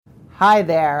Hi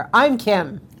there, I'm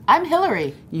Kim. I'm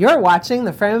Hillary. You're watching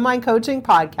the Frame of Mind Coaching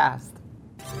Podcast.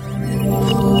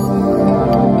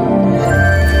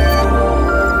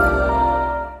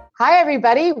 Hi,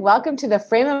 everybody. Welcome to the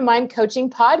Frame of Mind Coaching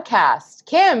Podcast.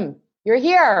 Kim, you're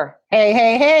here.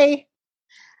 Hey.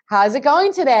 How's it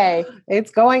going today? It's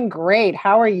going great.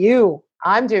 How are you?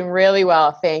 I'm doing really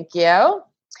well, thank you.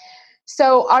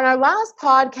 So on our last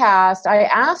podcast, I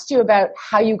asked you about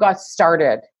how you got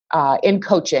started in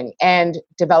coaching and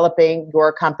developing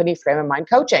your company, Frame of Mind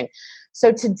Coaching.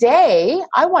 So today,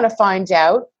 I want to find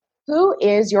out who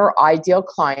is your ideal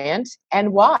client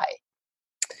and why?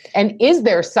 And is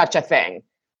there such a thing?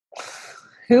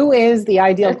 Who is the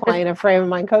ideal client of Frame of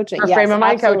Mind Coaching? For Frame of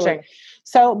Mind Coaching.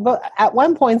 So, but at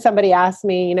one point somebody asked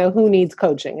me, who needs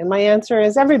coaching? And my answer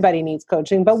is everybody needs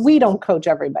coaching, but we don't coach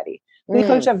everybody. We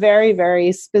coach a very,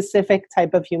 very specific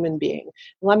type of human being.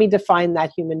 Let me define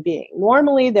that human being.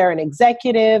 Normally, they're an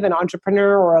executive, an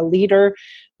entrepreneur, or a leader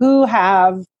who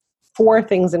have four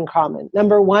things in common.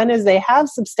 Number one is they have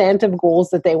substantive goals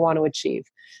that they want to achieve.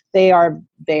 They are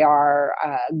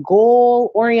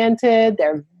goal-oriented.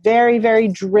 They're very, very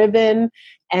driven,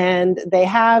 and they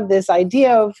have this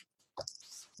idea of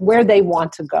where they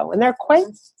want to go. And they're quite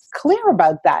clear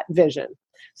about that vision.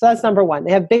 So that's number one.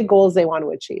 They have big goals they want to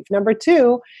achieve. Number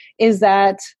two is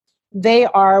that they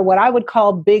are what I would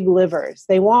call big livers.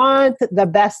 They want the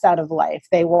best out of life.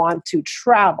 They want to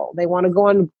travel. They want to go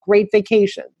on great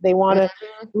vacation. They want to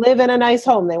live in a nice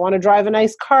home. They want to drive a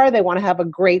nice car. They want to have a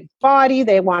great body.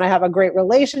 They want to have a great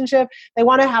relationship. They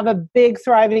want to have a big,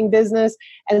 thriving business.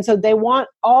 And so they want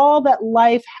all that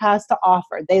life has to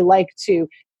offer. They like to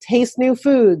taste new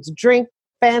foods, drink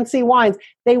fancy wines.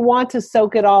 They want to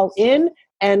soak it all in.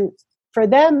 And for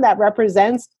them, that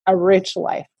represents a rich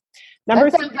life.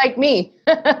 That sounds like me.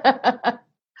 Sounds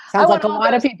like a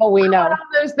lot of people we know. All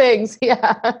those things,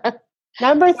 yeah.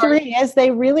 Number three is they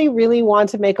really, really want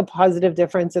to make a positive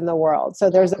difference in the world.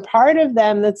 So there's a part of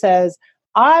them that says,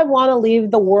 I want to leave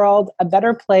the world a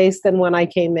better place than when I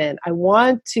came in. I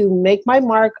want to make my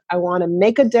mark. I want to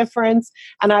make a difference.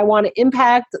 And I want to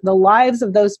impact the lives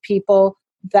of those people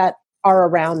that are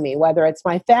around me, whether it's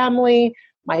my family,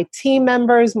 my team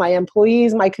members, my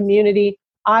employees, my community.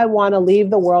 I want to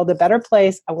leave the world a better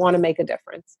place. I want to make a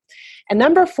difference. And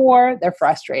number four, they're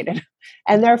frustrated.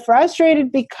 And they're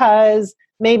frustrated because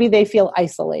maybe they feel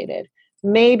isolated.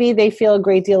 Maybe they feel a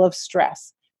great deal of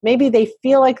stress. Maybe they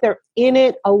feel like they're in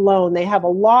it alone. They have a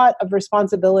lot of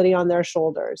responsibility on their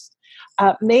shoulders.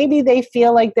 Maybe they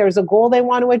feel like there's a goal they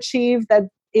want to achieve that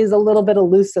is a little bit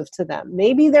elusive to them.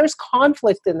 Maybe there's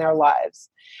conflict in their lives.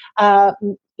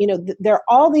 There are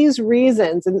all these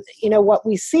reasons. And, what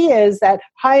we see is that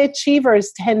high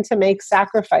achievers tend to make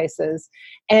sacrifices.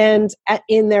 And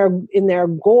in their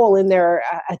goal, in their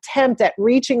attempt at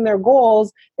reaching their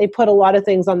goals, they put a lot of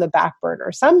things on the back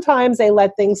burner. Sometimes they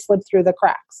let things slip through the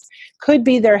cracks. Could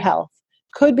be their health.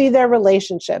 Could be their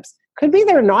relationships. Could be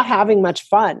they're not having much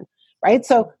fun. Right?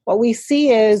 So what we see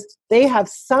is they have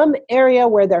some area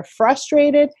where they're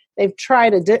frustrated. They've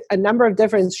tried a number of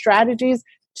different strategies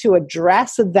to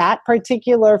address that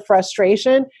particular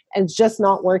frustration, and it's just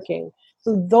not working.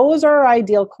 So those are our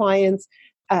ideal clients,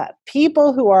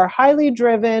 people who are highly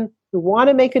driven, who want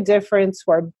to make a difference,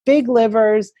 who are big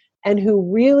livers, and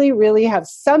who really, really have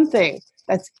something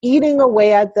that's eating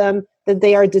away at them that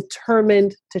they are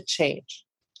determined to change.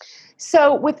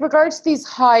 So with regards to these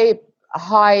high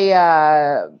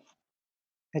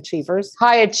achievers.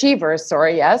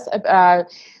 Yes.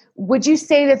 Would you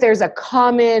say that there's a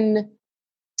common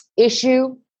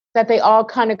issue that they all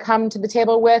kind of come to the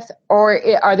table with, or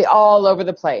are they all over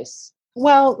the place?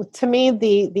 Well, to me,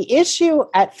 the issue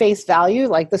at face value,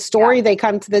 like the story they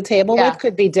come to the table with,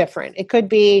 could be different. It could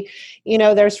be,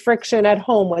 there's friction at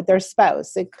home with their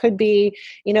spouse. It could be,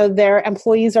 their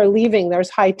employees are leaving. There's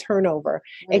high turnover.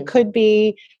 It could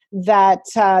be that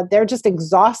they're just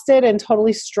exhausted and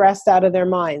totally stressed out of their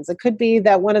minds. It could be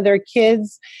that one of their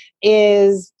kids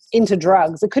is into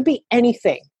drugs. It could be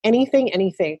anything.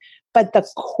 But the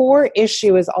core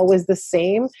issue is always the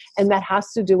same, and that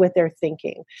has to do with their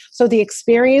thinking. So the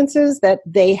experiences that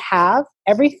they have,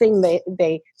 everything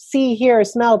they see, hear,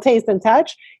 smell, taste, and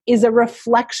touch is a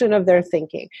reflection of their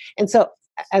thinking. And so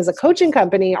as a coaching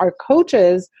company, our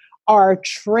coaches are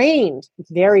trained,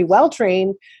 very well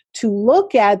trained, to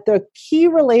look at the key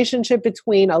relationship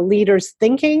between a leader's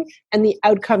thinking and the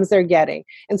outcomes they're getting.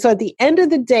 And so at the end of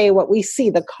the day, what we see,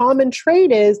 the common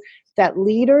trait is that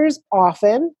leaders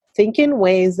often think in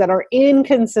ways that are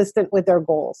inconsistent with their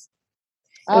goals.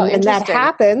 Oh, and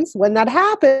when that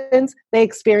happens, they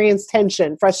experience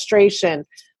tension, frustration,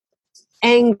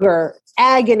 anger,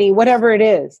 agony, whatever it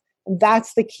is.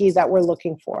 That's the key that we're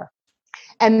looking for.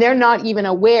 And they're not even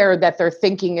aware that their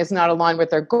thinking is not aligned with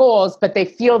their goals, but they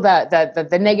feel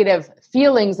the negative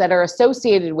feelings that are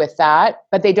associated with that,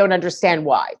 but they don't understand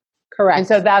why. Correct. And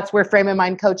so that's where Frame of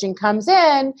Mind coaching comes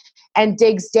in and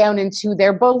digs down into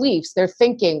their beliefs, their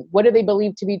thinking. What do they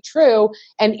believe to be true?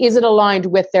 And is it aligned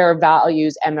with their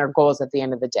values and their goals at the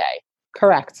end of the day?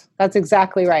 Correct. That's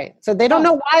exactly right. So they don't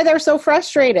know why they're so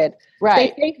frustrated.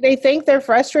 Right. They think they're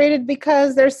frustrated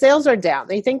because their sales are down.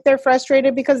 They think they're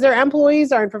frustrated because their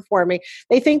employees aren't performing.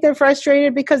 They think they're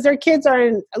frustrated because their kids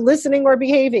aren't listening or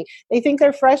behaving. They think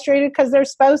they're frustrated because their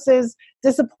spouse is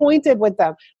disappointed with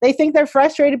them. They think they're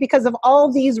frustrated because of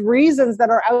all these reasons that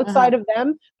are outside of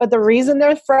them. But the reason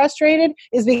they're frustrated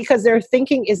is because their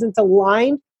thinking isn't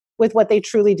aligned with what they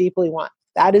truly deeply want.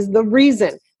 That is the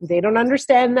reason. They don't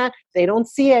understand that. They don't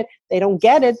see it. They don't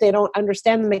get it. They don't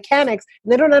understand the mechanics.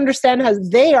 They don't understand how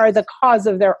they are the cause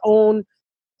of their own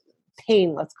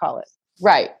pain, let's call it.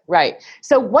 Right, right.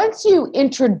 So once you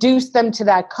introduce them to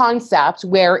that concept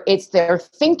where it's their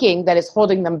thinking that is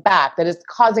holding them back, that is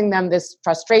causing them this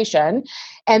frustration,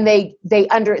 and they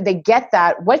get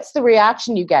that, what's the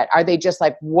reaction you get? Are they just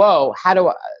like, whoa,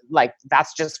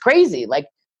 that's just crazy? Like,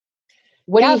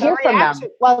 what do you hear from them?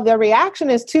 Well, the reaction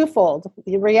is twofold.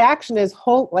 The reaction is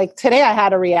like today I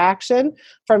had a reaction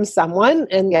from someone,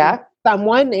 and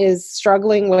someone is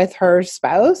struggling with her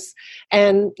spouse.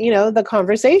 And, the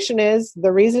conversation is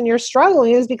the reason you're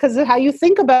struggling is because of how you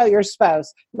think about your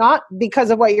spouse, not because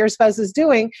of what your spouse is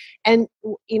doing. And,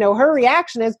 her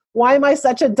reaction is, why am I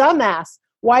such a dumbass?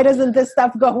 Why doesn't this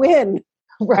stuff go in?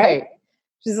 Right.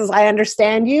 She says, I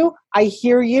understand you. I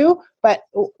hear you. But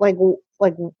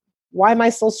why am I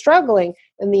still struggling?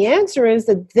 And the answer is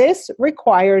that this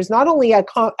requires not only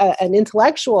an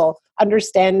intellectual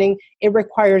understanding, it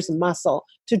requires muscle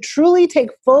to truly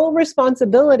take full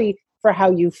responsibility for how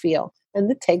you feel.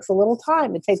 And it takes a little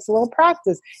time. It takes a little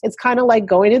practice. It's kind of like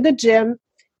going to the gym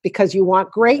because you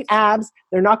want great abs.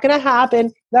 They're not going to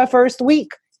happen the first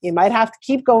week. You might have to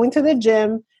keep going to the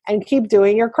gym and keep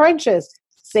doing your crunches.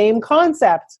 Same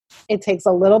concept. It takes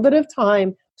a little bit of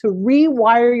time to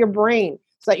rewire your brain,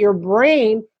 so that your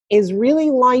brain is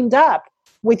really lined up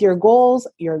with your goals,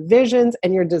 your visions,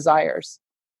 and your desires.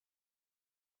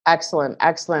 Excellent,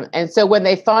 excellent. And so when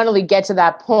they finally get to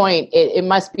that point, it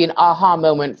must be an aha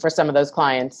moment for some of those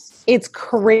clients. It's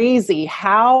crazy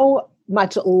how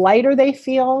much lighter they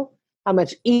feel, how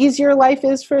much easier life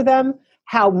is for them,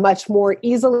 how much more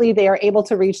easily they are able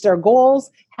to reach their goals,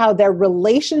 how their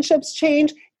relationships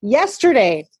change.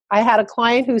 Yesterday, I had a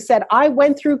client who said, I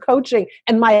went through coaching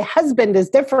and my husband is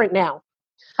different now.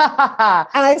 And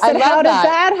I said, how does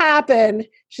that happen?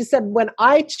 She said, when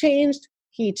I changed,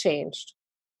 he changed.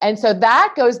 And so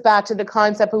that goes back to the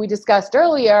concept that we discussed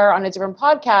earlier on a different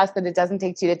podcast, that it doesn't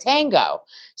take two to tango.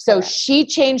 So she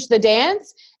changed the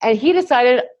dance and he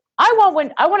decided, I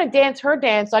want to dance her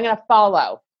dance, so I'm going to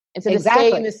follow. Instead of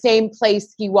staying in the same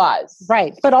place he was.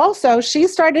 Right. But also she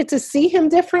started to see him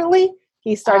differently.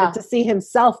 He started to see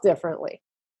himself differently.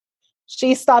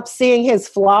 She stopped seeing his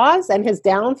flaws and his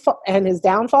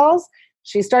downfalls.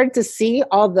 She started to see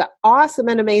all the awesome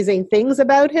and amazing things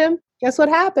about him. Guess what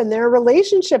happened? Their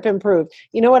relationship improved.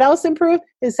 You know what else improved?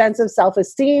 His sense of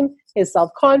self-esteem, his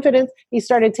self-confidence. He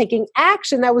started taking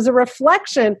action that was a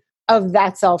reflection of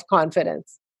that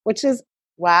self-confidence, which is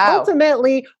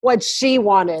ultimately what she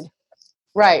wanted.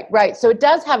 Right, right. So it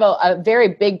does have a very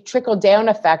big trickle-down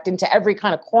effect into every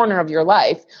kind of corner of your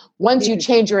life. Once you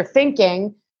change your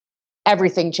thinking,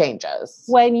 everything changes.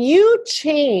 When you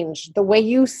change the way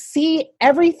you see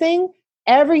everything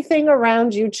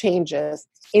around you changes.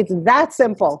 It's that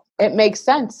simple. It makes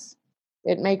sense.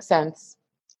 It makes sense.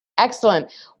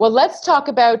 Excellent. Well, let's talk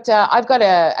about, I've got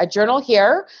a journal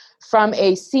here from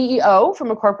a CEO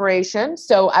from a corporation.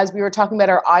 So as we were talking about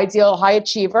our ideal high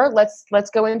achiever, let's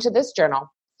go into this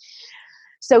journal.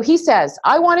 So he says,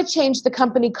 I want to change the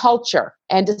company culture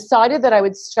and decided that I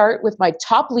would start with my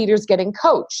top leaders getting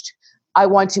coached. I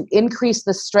want to increase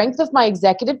the strength of my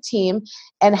executive team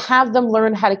and have them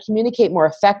learn how to communicate more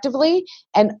effectively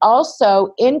and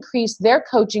also increase their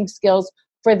coaching skills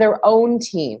for their own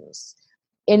teams.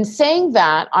 In saying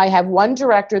that, I have one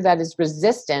director that is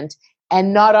resistant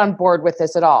and not on board with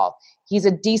this at all. He's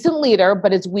a decent leader,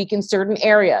 but is weak in certain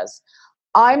areas.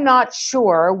 I'm not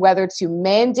sure whether to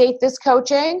mandate this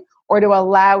coaching or to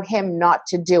allow him not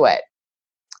to do it.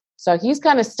 So he's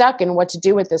kind of stuck in what to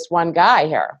do with this one guy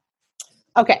here.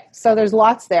 Okay, so there's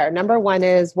lots there. Number one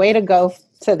is way to go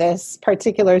to this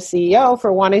particular CEO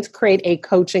for wanting to create a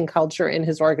coaching culture in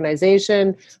his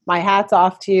organization. My hat's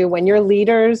off to you. When your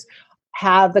leaders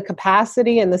have the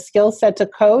capacity and the skill set to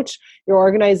coach, your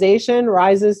organization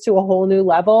rises to a whole new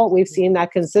level. We've seen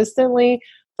that consistently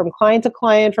from client to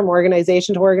client, from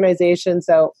organization to organization.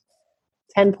 So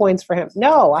 10 points for him.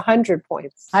 No, 100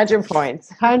 points. 100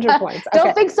 points. 100 points. Okay.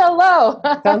 Don't think so low.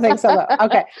 Don't think so low.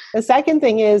 Okay. The second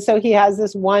thing is, so he has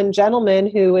this one gentleman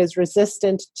who is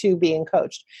resistant to being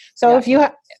coached. So if you,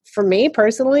 for me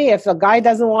personally, if a guy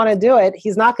doesn't want to do it,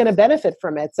 he's not going to benefit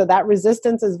from it. So that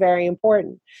resistance is very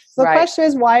important. So the question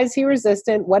is, why is he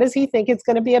resistant? What does he think it's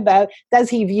going to be about? Does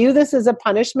he view this as a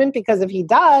punishment? Because if he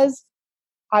does,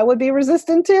 I would be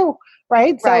resistant too,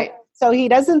 right? So he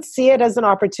doesn't see it as an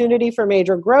opportunity for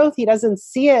major growth. He doesn't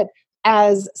see it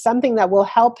as something that will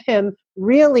help him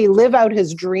really live out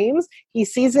his dreams. He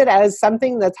sees it as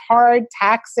something that's hard,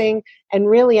 taxing, and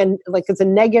really like it's a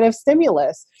negative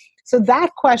stimulus. So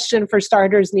that question, for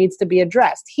starters, needs to be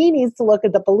addressed. He needs to look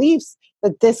at the beliefs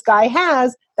that this guy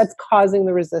has that's causing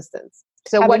the resistance.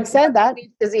 So what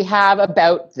beliefs does he have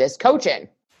about this coaching?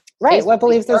 Right. What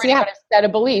beliefs does he have? A set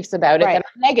of beliefs about it that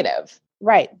are negative.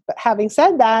 Right. But having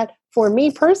said that, for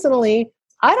me personally,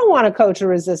 I don't want to coach a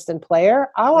resistant player.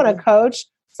 I want to coach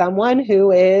someone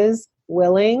who is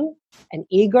willing and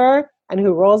eager and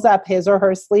who rolls up his or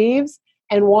her sleeves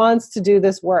and wants to do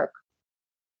this work.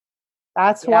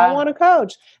 That's who I want to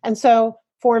coach. And so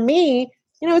for me,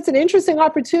 it's an interesting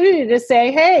opportunity to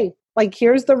say, hey, like,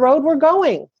 here's the road we're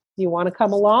going. You want to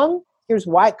come along? Here's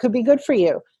why it could be good for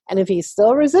you. And if he's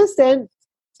still resistant,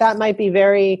 that might be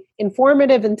very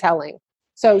informative and telling.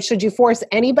 So should you force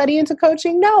anybody into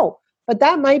coaching? No. But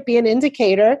that might be an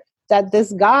indicator that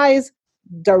this guy's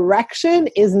direction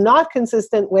is not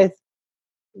consistent with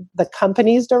the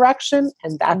company's direction,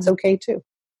 and that's okay too.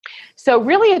 So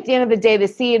really, at the end of the day, the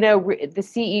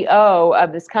CEO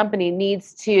of this company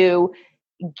needs to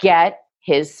get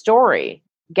his story,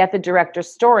 get the director's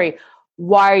story.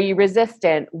 Why are you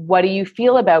resistant? What do you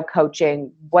feel about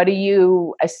coaching? What are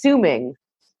you assuming?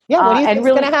 Yeah, what do you think is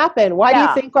going to happen? Why do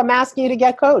you think I'm asking you to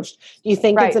get coached? Do you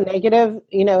think it's a negative,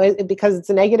 because it's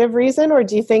a negative reason? Or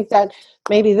do you think that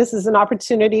maybe this is an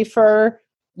opportunity for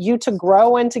you to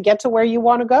grow and to get to where you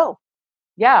want to go?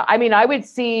 Yeah, I would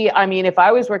see, if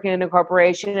I was working in a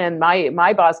corporation and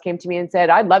my boss came to me and said,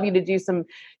 I'd love you to do some,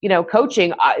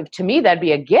 coaching, to me, that'd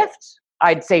be a gift.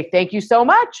 I'd say, thank you so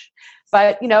much.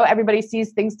 But, everybody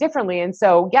sees things differently. And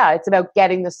so, it's about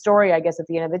getting the story, I guess, at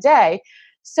the end of the day.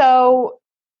 So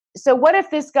what if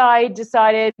this guy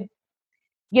decided,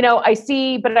 I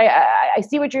see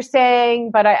what you're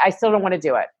saying, but I still don't want to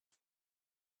do it?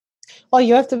 Well,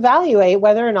 you have to evaluate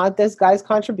whether or not this guy's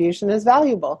contribution is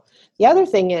valuable. The other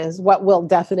thing is, what will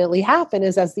definitely happen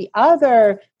is, as the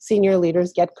other senior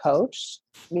leaders get coached,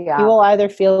 he will either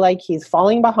feel like he's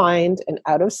falling behind and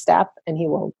out of step, and he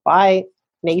will, by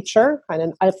nature,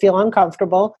 kind of feel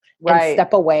uncomfortable and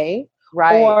step away.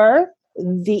 Right. Or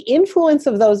the influence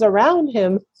of those around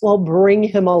him will bring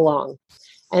him along.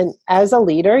 And as a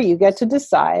leader, you get to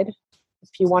decide if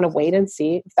you want to wait and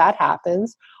see if that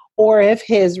happens, or if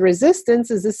his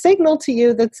resistance is a signal to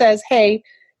you that says, hey,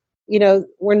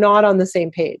 we're not on the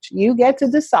same page. You get to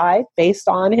decide based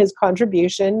on his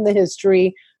contribution, the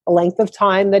history, the length of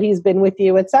time that he's been with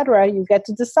you, etc. You get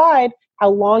to decide how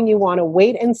long you want to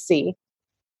wait and see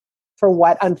for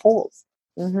what unfolds.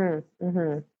 Mm-hmm.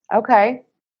 Mm-hmm. Okay.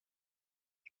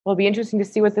 Well, it'll be interesting to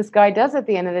see what this guy does at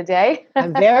the end of the day.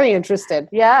 I'm very interested.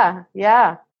 Yeah.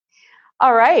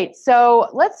 All right. So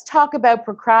let's talk about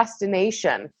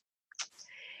procrastination.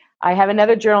 I have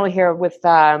another journal here with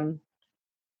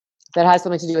that has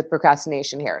something to do with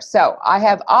procrastination here. So I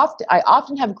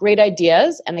often have great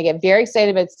ideas, and I get very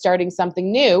excited about starting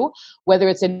something new, whether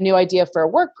it's a new idea for a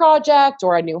work project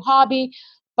or a new hobby.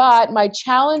 But my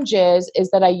challenge is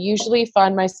that I usually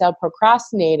find myself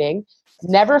procrastinating,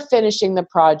 never finishing the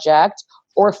project,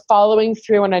 or following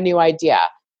through on a new idea.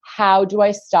 How do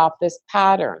I stop this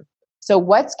pattern? So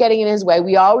what's getting in his way?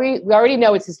 We already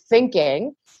know it's his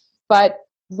thinking, but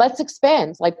let's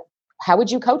expand. Like, how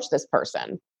would you coach this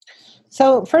person?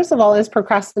 So first of all, is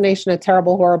procrastination a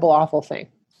terrible, horrible, awful thing?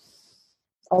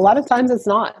 A lot of times it's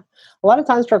not. A lot of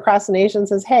times procrastination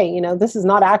says, hey, this is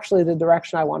not actually the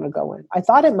direction I want to go in. I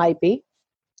thought it might be,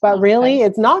 but really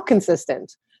it's not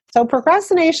consistent. So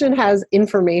procrastination has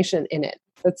information in it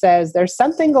that says there's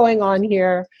something going on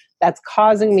here that's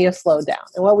causing me to slow down.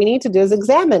 And what we need to do is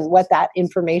examine what that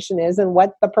information is and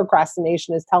what the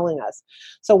procrastination is telling us.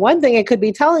 So one thing it could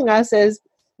be telling us is,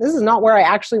 this is not where I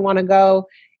actually want to go.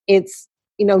 It's,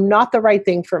 not the right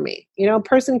thing for me. A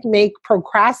person can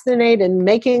procrastinate in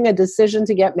making a decision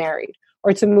to get married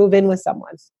or to move in with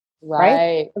someone.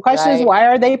 Right? The question is, why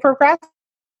are they procrastinating?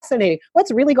 procrastinating.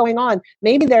 What's really going on?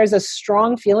 Maybe there's a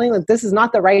strong feeling that this is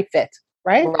not the right fit,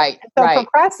 right? Right. And so Right.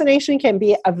 procrastination can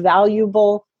be a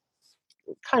valuable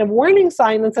kind of warning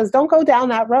sign that says, don't go down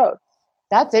that road.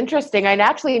 That's interesting. I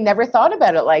actually never thought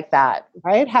about it like that.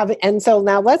 Right? And so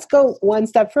now let's go one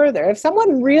step further. If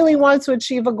someone really wants to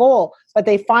achieve a goal, but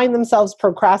they find themselves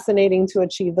procrastinating to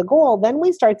achieve the goal, then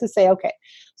we start to say, okay,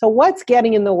 so what's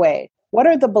getting in the way? What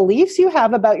are the beliefs you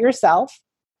have about yourself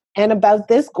and about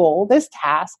this goal, this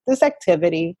task, this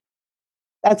activity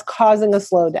that's causing a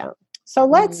slowdown? So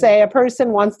let's say a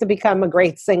person wants to become a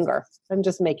great singer. I'm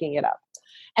just making it up.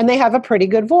 And they have a pretty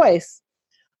good voice.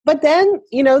 But then,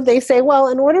 they say, well,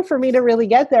 in order for me to really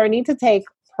get there, I need to take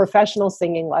professional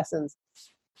singing lessons.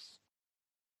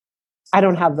 I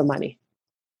don't have the money.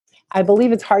 I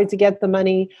believe it's hard to get the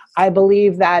money. I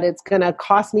believe that it's going to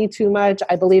cost me too much.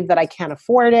 I believe that I can't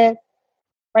afford it.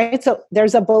 Right? So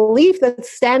there's a belief that's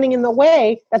standing in the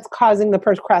way that's causing the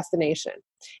procrastination.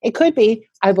 It could be,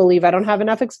 I believe I don't have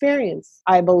enough experience.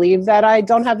 I believe that I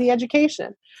don't have the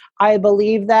education. I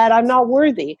believe that I'm not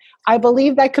worthy. I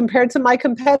believe that compared to my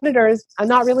competitors, I'm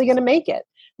not really going to make it.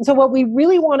 And so what we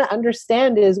really want to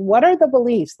understand is, what are the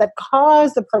beliefs that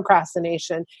cause the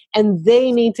procrastination, and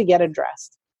they need to get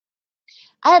addressed.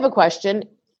 I have a question.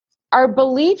 Are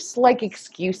beliefs like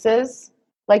excuses?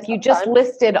 Like you just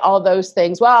listed all those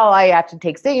things. Well, I have to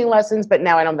take singing lessons, but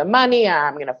now I don't have the money.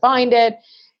 I'm going to find it.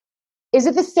 Is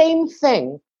it the same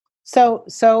thing? So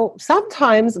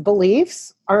sometimes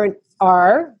beliefs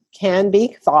can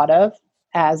be thought of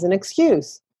as an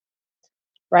excuse,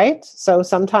 right? So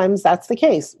sometimes that's the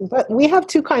case. But we have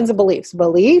two kinds of beliefs: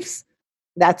 beliefs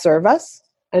that serve us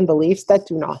and beliefs that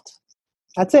do not.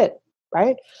 That's it,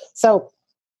 right? So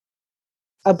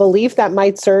a belief that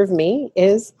might serve me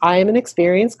is, I am an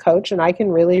experienced coach and I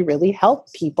can really, really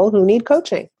help people who need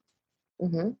coaching.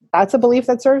 Mm-hmm. That's a belief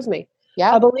that serves me.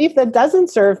 Yeah. A belief that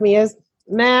doesn't serve me is,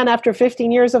 man, after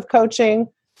 15 years of coaching,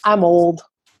 I'm old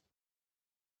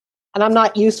and I'm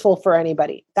not useful for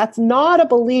anybody. That's not a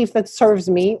belief that serves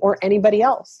me or anybody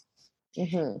else.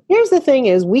 Mm-hmm. Here's the thing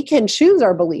is, we can choose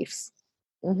our beliefs.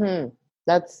 Mm-hmm.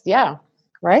 That's, yeah.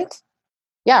 Right?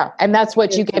 Yeah, and that's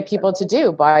what you get people to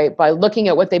do by looking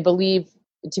at what they believe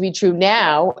to be true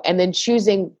now, and then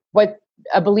choosing what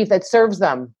a belief that serves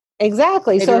them.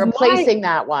 Exactly. Maybe so replacing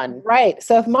that one. Right.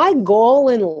 So if my goal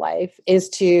in life is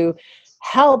to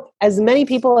help as many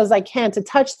people as I can, to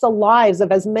touch the lives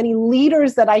of as many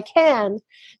leaders that I can,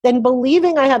 then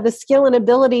believing I have the skill and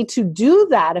ability to do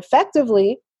that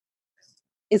effectively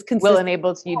is consistent. Will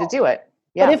enable you to do it.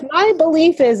 Yeah. But if my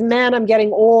belief is, man, I'm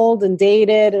getting old and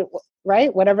dated,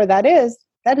 right? Whatever that is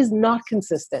not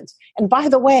consistent. And by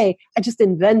the way, I just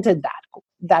invented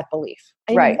that belief.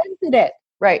 I invented it.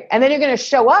 Right. And then you're going to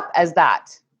show up as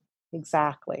that.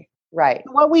 Exactly. Right.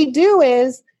 What we do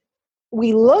is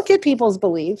we look at people's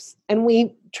beliefs and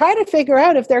we try to figure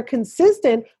out if they're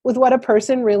consistent with what a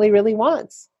person really, really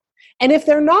wants. And if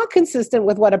they're not consistent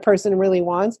with what a person really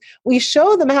wants, we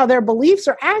show them how their beliefs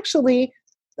are actually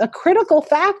a critical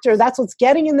factor. That's what's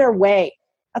getting in their way.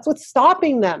 That's what's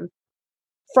stopping them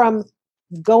from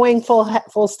going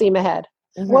full steam ahead.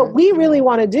 Mm-hmm. What we really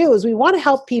want to do is we want to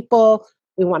help people.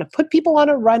 We want to put people on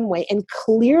a runway and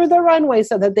clear the runway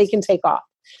so that they can take off.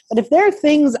 But if there are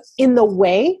things in the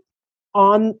way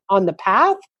on the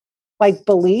path, like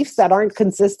beliefs that aren't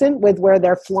consistent with where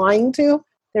they're flying to,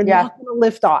 they're not going to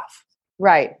lift off.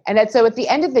 Right. And so at the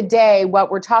end of the day,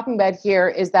 what we're talking about here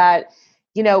is that,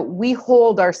 we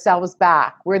hold ourselves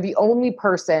back. We're the only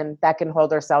person that can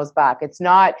hold ourselves back. It's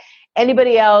not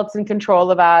anybody else in control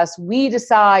of us. We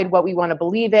decide what we want to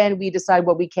believe in. We decide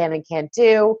what we can and can't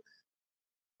do.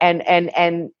 And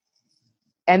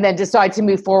then decide to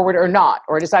move forward or not,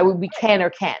 or decide what we can or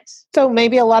can't. So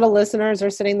maybe a lot of listeners are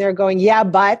sitting there going,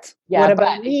 what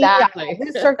about me? Exactly. I have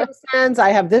this circumstance.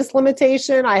 I have this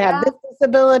limitation. I have this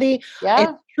disability. Yeah.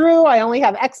 It's true. I only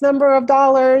have X number of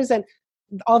dollars and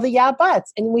all the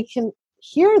buts. And we can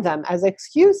hear them as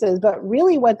excuses, but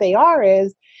really what they are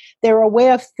is they're a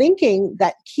way of thinking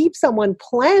that keeps someone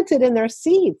planted in their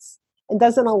seats and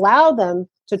doesn't allow them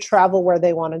to travel where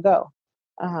they want to go.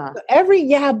 Uh-huh. So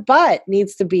every but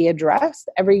needs to be addressed.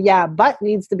 Every but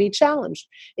needs to be challenged.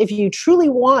 If you truly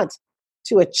want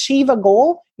to achieve a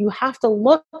goal, you have to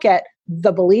look at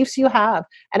the beliefs you have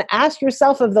and ask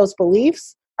yourself if those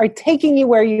beliefs are taking you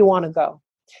where you want to go.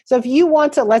 So if you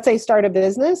want to, let's say, start a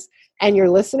business and you're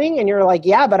listening and you're like,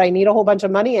 but I need a whole bunch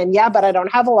of money, and but I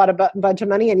don't have a lot of bunch of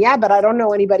money, and but I don't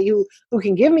know anybody who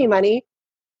can give me money,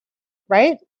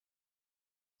 right?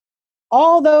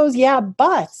 All those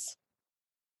buts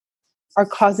are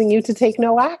causing you to take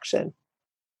no action,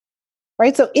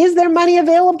 right? So is there money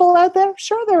available out there?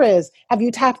 Sure there is. Have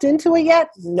you tapped into it yet?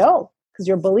 No, because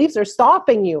your beliefs are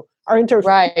stopping you, are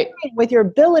interfering Right. with your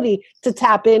ability to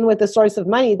tap in with the source of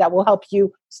money that will help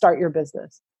you start your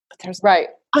business. But there's Right.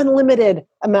 unlimited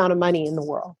amount of money in the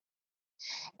world.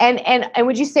 And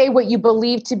would you say what you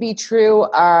believe to be true,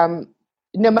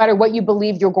 no matter what you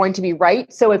believe, you're going to be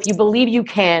right? So if you believe you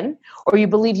can or you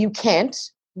believe you can't,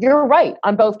 you're right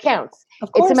on both counts.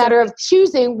 Of course. It's a matter of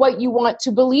choosing what you want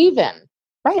to believe in.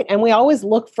 Right. And we always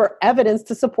look for evidence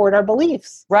to support our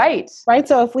beliefs. Right. Right.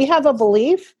 So if we have a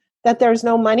belief that there's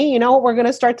no money, you know what we're going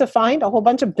to start to find? A whole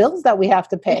bunch of bills that we have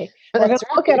to pay. We're going to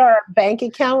look at our bank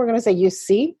account. We're going to say, you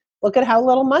see, look at how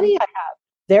little money I have.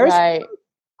 There's right.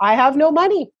 I have no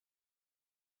money.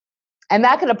 And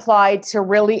that can apply to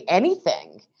really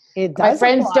anything. It does. My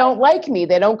friends don't like me.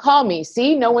 They don't call me.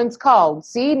 See, no one's called.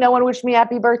 See, no one wished me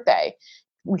happy birthday.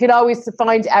 We can always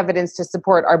find evidence to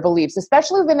support our beliefs,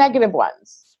 especially the negative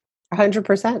ones.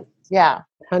 100%. Yeah.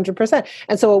 100%.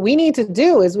 And so what we need to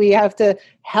do is we have to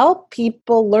help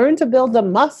people learn to build the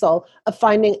muscle of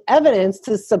finding evidence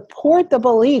to support the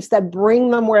beliefs that bring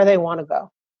them where they want to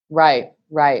go. Right,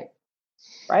 right.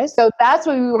 Right. So that's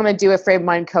what we want to do at Frame of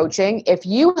Mind Coaching. If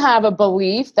you have a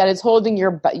belief that is holding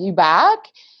you back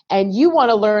and you want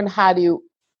to learn how to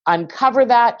uncover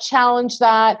that, challenge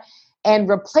that, and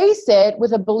replace it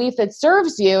with a belief that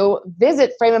serves you,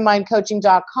 visit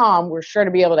frameofmindcoaching.com. We're sure to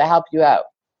be able to help you out.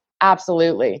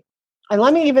 Absolutely. And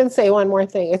let me even say one more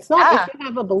thing. It's not if you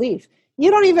have a belief. You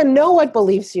don't even know what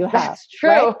beliefs you have. That's true.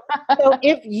 Right? So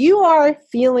if you are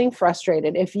feeling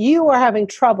frustrated, if you are having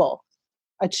trouble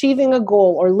achieving a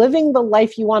goal or living the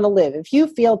life you want to live, if you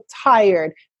feel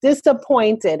tired,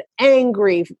 disappointed,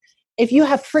 angry, if you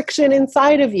have friction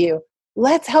inside of you,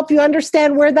 let's help you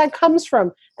understand where that comes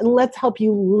from and let's help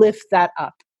you lift that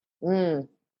up.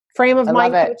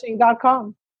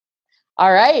 Frameofmindcoaching.com.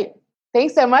 All right.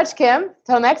 Thanks so much, Kim.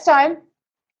 Till next time.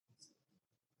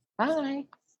 Bye.